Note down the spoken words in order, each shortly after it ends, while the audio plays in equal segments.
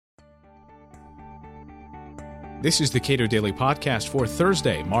This is the Cato Daily Podcast for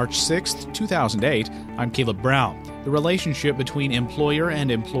Thursday, March 6th, 2008. I'm Caleb Brown. The relationship between employer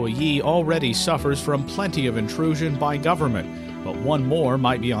and employee already suffers from plenty of intrusion by government, but one more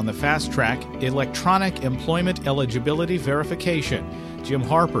might be on the fast track: electronic employment eligibility verification. Jim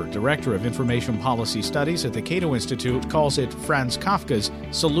Harper, Director of Information Policy Studies at the Cato Institute, calls it Franz Kafka's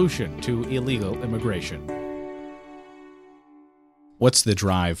solution to illegal immigration. What's the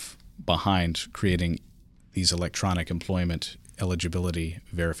drive behind creating these electronic employment eligibility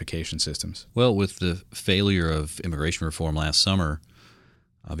verification systems? Well, with the failure of immigration reform last summer,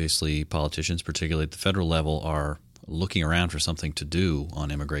 obviously politicians, particularly at the federal level, are looking around for something to do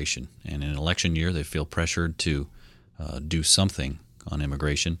on immigration. And in an election year, they feel pressured to do something on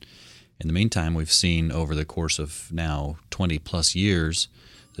immigration. In the meantime, we've seen over the course of now 20 plus years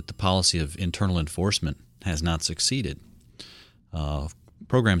that the policy of internal enforcement has not succeeded.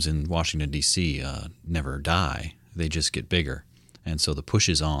 Programs in Washington, D.C. Never die. They just get bigger. And so the push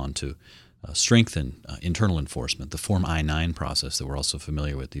is on to strengthen internal enforcement, the Form I-9 process that we're also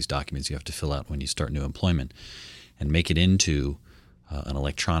familiar with, these documents you have to fill out when you start new employment, and make it into an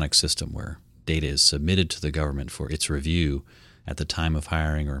electronic system where data is submitted to the government for its review at the time of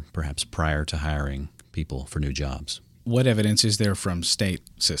hiring or perhaps prior to hiring people for new jobs. What evidence is there from state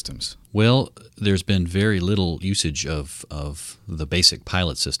systems? Well, there's been very little usage of the basic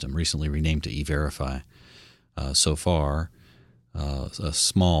pilot system, recently renamed to E-Verify. So far, a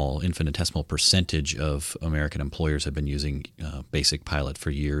small, infinitesimal percentage of American employers have been using basic pilot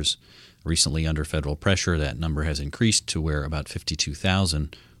for years. Recently, under federal pressure, that number has increased to where about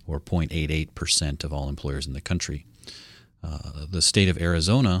 52,000, or 0.88% of all employers in the country. The state of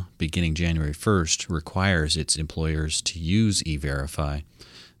Arizona, beginning January 1st, requires its employers to use E-Verify,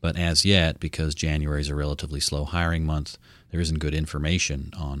 but as yet, because January is a relatively slow hiring month, there isn't good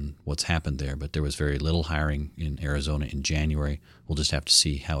information on what's happened there, but there was very little hiring in Arizona in January. We'll just have to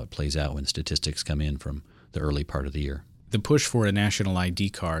see how it plays out when statistics come in from the early part of the year. The push for a national ID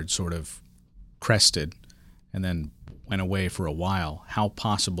card sort of crested and then went away for a while. How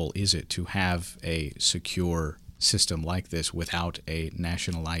possible is it to have a secure system like this without a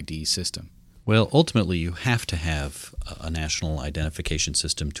national ID system? Well, ultimately, you have to have a national identification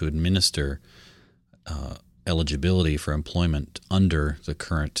system to administer eligibility for employment under the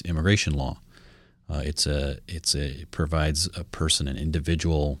current immigration law. It provides a person an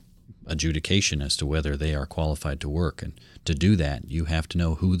individual adjudication as to whether they are qualified to work, and to do that, you have to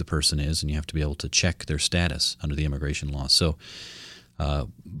know who the person is, and you have to be able to check their status under the immigration law. So,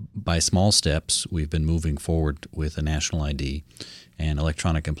 by small steps, we've been moving forward with a national ID, and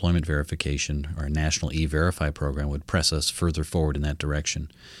electronic employment verification, or a national E-Verify program, would press us further forward in that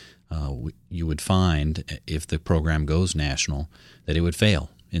direction. You would find, if the program goes national, that it would fail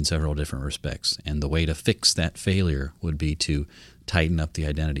in several different respects, and the way to fix that failure would be to tighten up the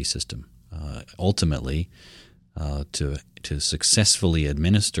identity system. Ultimately, to successfully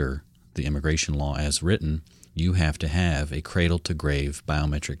administer the immigration law as written, you have to have a cradle-to-grave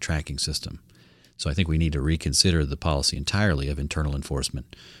biometric tracking system. So I think we need to reconsider the policy entirely of internal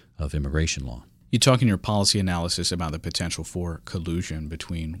enforcement of immigration law. You talk in your policy analysis about the potential for collusion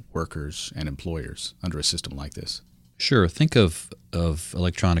between workers and employers under a system like this. Sure. Think of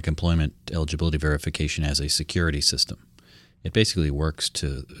electronic employment eligibility verification as a security system. It basically works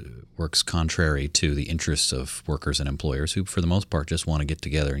contrary to the interests of workers and employers, who for the most part just want to get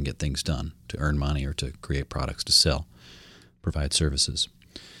together and get things done, to earn money or to create products to sell, provide services.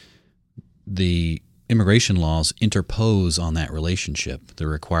 The immigration laws interpose on that relationship the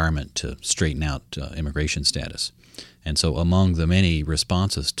requirement to straighten out immigration status. And so among the many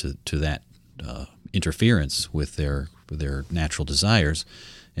responses to that interference with their natural desires,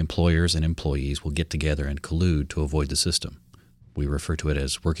 employers and employees will get together and collude to avoid the system. We refer to it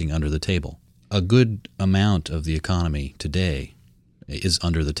as working under the table. A good amount of the economy today is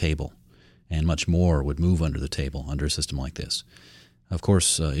under the table, and much more would move under the table under a system like this. Of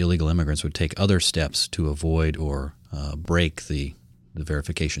course, illegal immigrants would take other steps to avoid or break the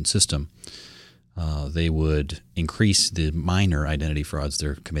verification system. They would increase the minor identity frauds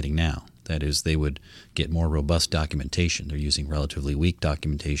they're committing now. That is, they would get more robust documentation. They're using relatively weak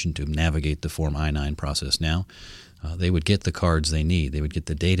documentation to navigate the Form I-9 process now. They would get the cards they need. They would get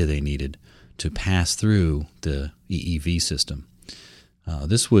the data they needed to pass through the EEV system.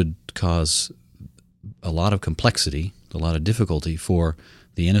 This would cause a lot of complexity, a lot of difficulty for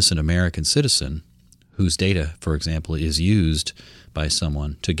the innocent American citizen whose data, for example, is used by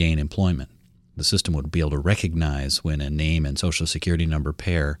someone to gain employment. The system would be able to recognize when a name and social security number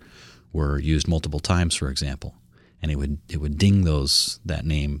pair were used multiple times, for example, and it would ding that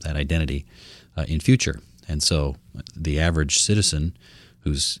name, that identity, in future. And so the average citizen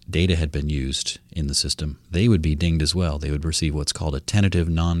whose data had been used in the system, they would be dinged as well. They would receive what's called a tentative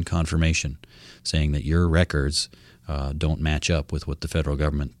non-confirmation, saying that your records don't match up with what the federal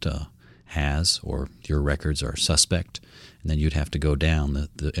government has, or your records are suspect. And then you'd have to go down.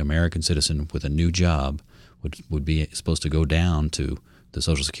 The American citizen with a new job would be supposed to go down to the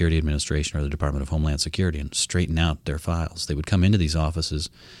Social Security Administration or the Department of Homeland Security and straighten out their files. They would come into these offices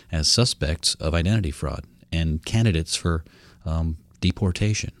as suspects of identity fraud and candidates for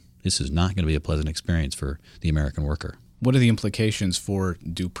deportation. This is not going to be a pleasant experience for the American worker. What are the implications for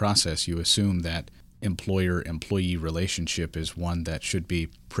due process? You assume that employer-employee relationship is one that should be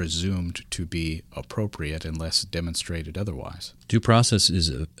presumed to be appropriate unless demonstrated otherwise. Due process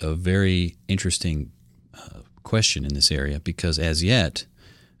is a very interesting question in this area, because as yet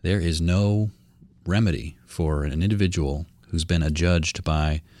there is no remedy for an individual who's been adjudged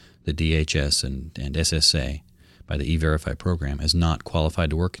by the DHS and SSA, by the E-Verify program, as not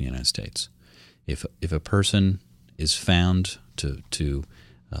qualified to work in the United States. If a person is found to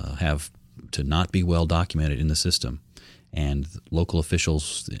not be well documented in the system, and local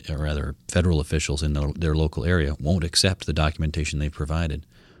officials, or rather federal officials in their local area, won't accept the documentation they've provided,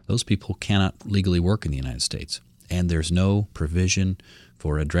 those people cannot legally work in the United States. And there's no provision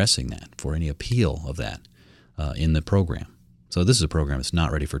for addressing that, for any appeal of that in the program. So this is a program that's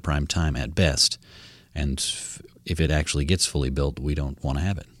not ready for prime time at best. And if it actually gets fully built, we don't want to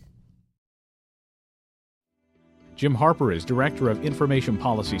have it. Jim Harper is Director of Information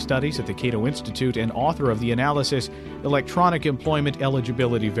Policy Studies at the Cato Institute and author of the analysis, Electronic Employment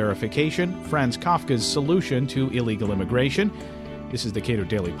Eligibility Verification, Franz Kafka's Solution to Illegal Immigration. This is the Cato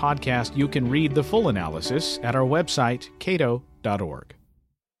Daily Podcast. You can read the full analysis at our website, cato.org.